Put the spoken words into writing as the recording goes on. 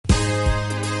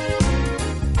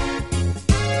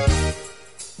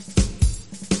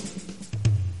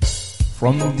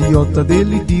From the altar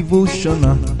daily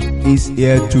devotional is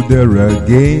here to there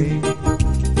again.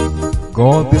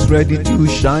 God is ready to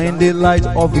shine the light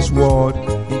of His word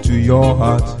into your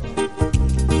heart.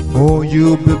 Oh,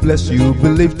 you'll be blessed, you'll be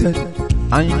lifted,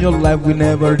 and your life will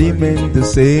never remain the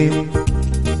same.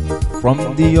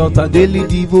 From the altar daily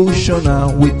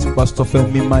devotional with Pastor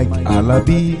Femi Mike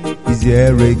Alabi is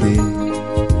here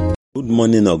again. Good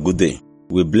morning or good day.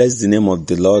 We bless the name of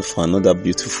the Lord for another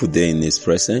beautiful day in His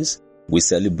presence. We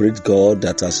celebrate God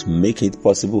that has made it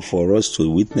possible for us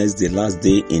to witness the last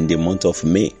day in the month of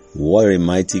May. What a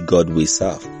mighty God we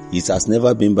serve. It has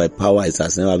never been by power, it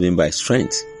has never been by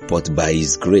strength, but by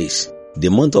His grace. The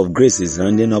month of grace is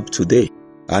rounding up today,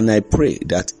 and I pray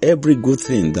that every good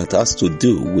thing that has to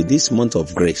do with this month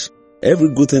of grace, every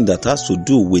good thing that has to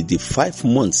do with the 5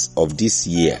 months of this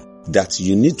year that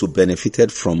you need to benefit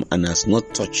from and has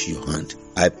not touched your hand,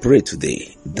 I pray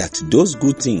today that those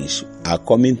good things are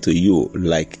coming to you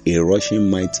like a rushing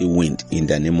mighty wind in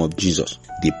the name of Jesus.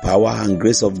 The power and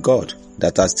grace of God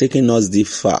that has taken us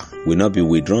this far will not be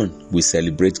withdrawn. We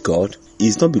celebrate God.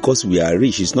 It's not because we are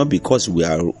rich. It's not because we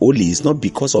are holy. It's not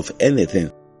because of anything.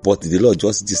 But the Lord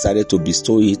just decided to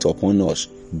bestow it upon us,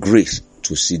 grace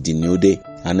to see the new day.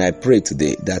 And I pray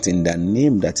today that in the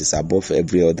name that is above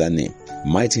every other name,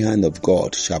 mighty hand of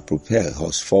God shall propel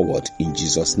us forward in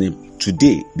Jesus' name.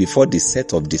 Today, before the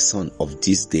set of the sun of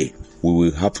this day, we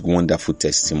will have wonderful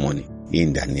testimony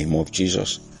in the name of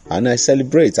Jesus. And I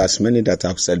celebrate as many that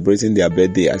are celebrating their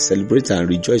birthday. I celebrate and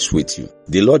rejoice with you.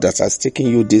 The Lord that has taken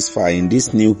you this far in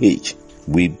this new age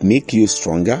will make you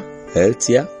stronger,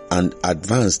 healthier, and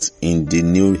advanced in the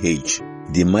new age.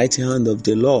 The mighty hand of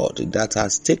the Lord that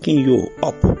has taken you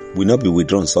up will not be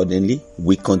withdrawn suddenly.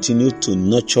 We continue to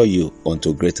nurture you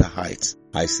unto greater heights.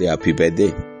 I say happy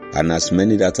birthday. And as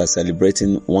many that are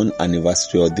celebrating one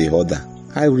anniversary or the other,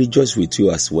 I rejoice with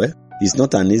you as well. It's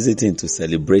not an easy thing to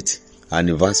celebrate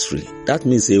anniversary. That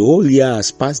means a whole year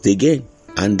has passed again.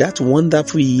 And that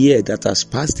wonderful year that has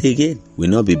passed again will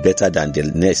not be better than the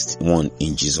next one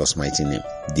in Jesus' mighty name.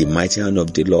 The mighty hand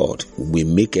of the Lord will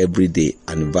make every day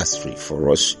anniversary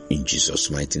for us in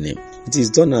Jesus' mighty name. It is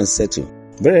done and settled.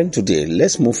 Brethren, today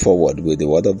let's move forward with the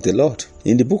word of the Lord.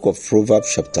 In the book of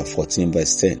Proverbs chapter 14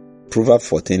 verse 10, Proverbs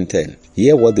 14:10,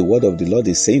 hear what the word of the Lord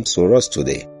is saying to us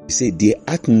today. He said, the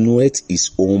heart knoweth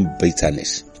his own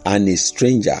bitterness, and a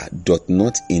stranger doth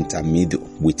not intermeddle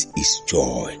with his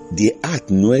joy. The heart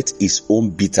knoweth his own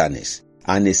bitterness,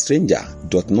 and a stranger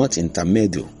doth not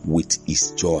intermeddle with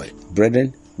his joy.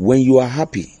 Brethren, when you are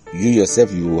happy, you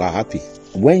yourself, you are happy.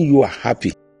 When you are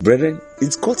happy, brethren,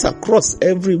 it cuts across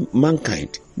every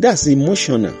mankind. That's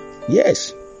emotional.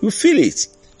 Yes, you feel it.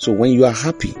 So when you are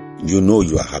happy, you know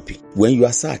you are happy. When you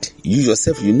are sad, you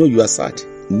yourself, you know you are sad.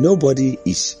 Nobody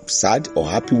is sad or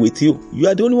happy with you. You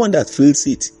are the only one that feels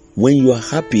it. When you are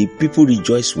happy, people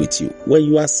rejoice with you. When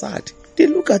you are sad, they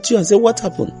look at you and say, what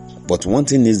happened? But one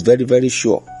thing is very, very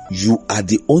sure. You are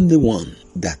the only one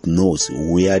that knows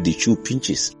where the shoe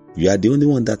pinches. You are the only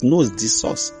one that knows the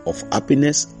source of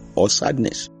happiness or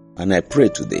sadness. And I pray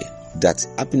today that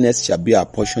happiness shall be our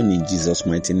portion in Jesus'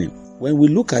 mighty name. When we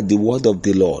look at the word of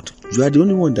the Lord, you are the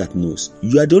only one that knows.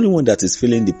 You are the only one that is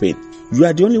feeling the pain. You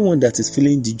are the only one that is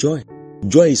feeling the joy.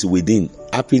 Joy is within.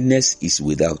 Happiness is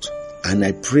without. And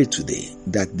I pray today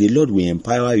that the Lord will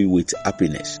empower you with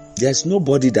happiness. There's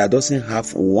nobody that doesn't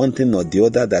have one thing or the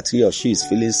other that he or she is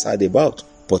feeling sad about.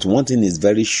 But one thing is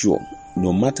very sure.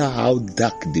 No matter how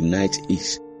dark the night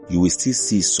is, you will still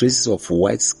see traces of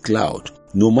white cloud.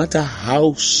 No matter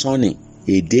how sunny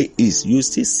a day is, you will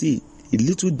still see a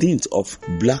little dint of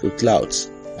black clouds.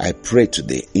 I pray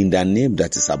today in the name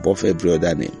that is above every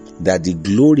other name, that the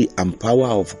glory and power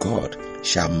of God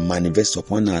shall manifest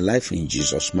upon our life in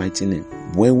Jesus' mighty name.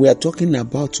 When we are talking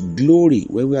about glory,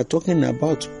 when we are talking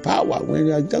about power, when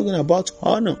we are talking about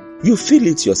honor, you feel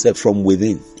it yourself from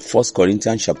within. 1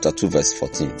 Corinthians chapter 2 verse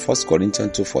 14. 1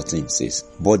 Corinthians 2:14 says,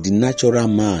 but the natural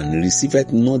man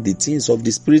receiveth not the things of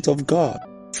the Spirit of God,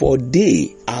 for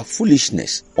they are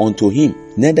foolishness unto him,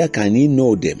 neither can he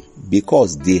know them,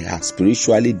 because they are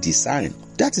spiritually discerned.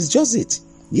 That is just it.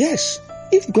 Yes.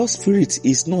 If God's Spirit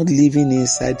is not living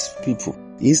inside people,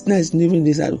 it's not living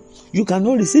inside, you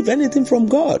cannot receive anything from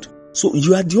God. So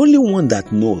you are the only one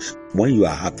that knows when you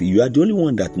are happy. You are the only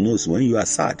one that knows when you are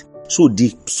sad. So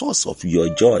the source of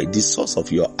your joy, the source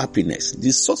of your happiness,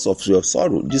 the source of your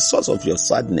sorrow, the source of your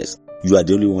sadness, you are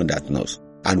the only one that knows.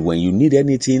 And when you need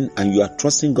anything and you are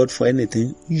trusting God for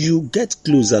anything, you get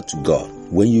closer to God.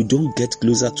 When you don't get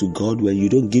closer to God, when you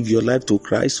don't give your life to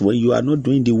Christ, when you are not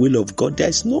doing the will of God, there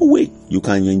is no way you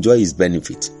can enjoy His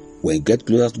benefit. When you get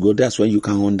closer to God, that's when you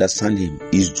can understand Him,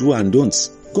 His do and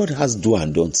don'ts. God has do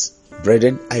and don'ts.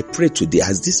 Brethren, I pray today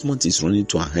as this month is running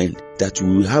to an end that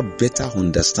we will have better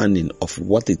understanding of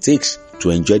what it takes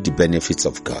to enjoy the benefits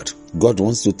of God. God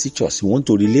wants to teach us. He wants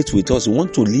to relate with us. He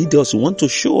wants to lead us. He wants to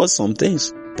show us some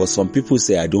things. But some people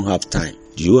say, I don't have time.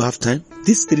 Do you have time?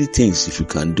 These 3 things, if you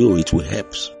can do, it will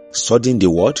help. Studying the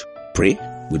word, pray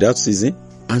without ceasing,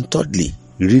 and thirdly,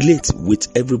 relate with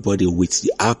everybody with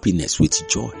happiness, with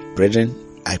joy. Brethren,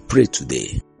 I pray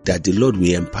today that the Lord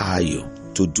will empower you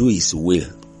to do His will,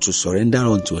 to surrender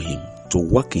unto Him, to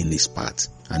walk in His path,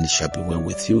 and it shall be well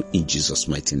with you in Jesus'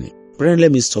 mighty name. Brethren,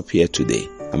 let me stop here today,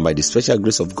 and by the special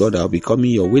grace of God, I'll be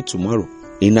coming your way tomorrow.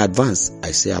 In advance,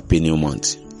 I say Happy New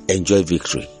Month. Enjoy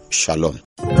victory. Shalom.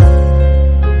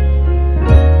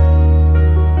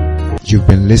 You've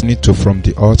been listening to From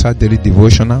the Altar Daily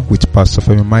Devotional with Pastor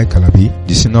Femi Mike Alabi,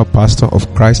 the Senior Pastor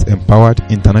of Christ Empowered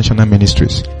International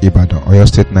Ministries, Ibadan, Oyo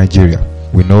State, Nigeria.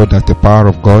 We know that the power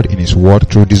of God in His Word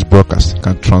through this broadcast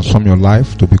can transform your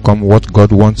life to become what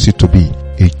God wants you to be,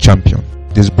 a champion.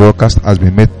 This broadcast has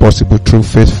been made possible through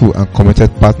faithful and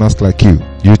committed partners like you.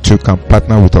 You too can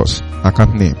partner with us.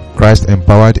 Account name, Christ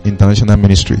Empowered International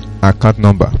Ministry. Account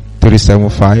number,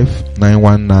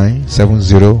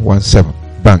 375-919-7017.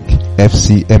 Bank,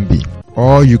 FCMB.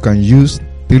 Or you can use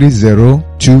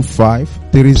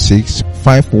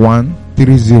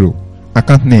 3025365130.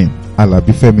 Account name,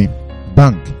 Alabi Femi.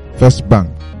 Bank, First Bank.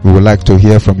 We would like to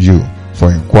hear from you.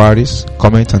 For inquiries,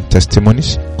 comments and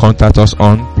testimonies, contact us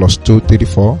on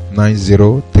 +234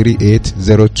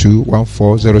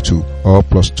 9038021402 or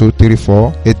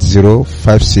 +234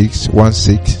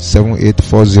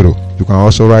 8056167840. You can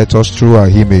also write us through our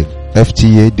email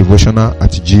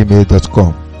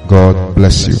ftadevotional@gmail.com. God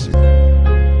bless you.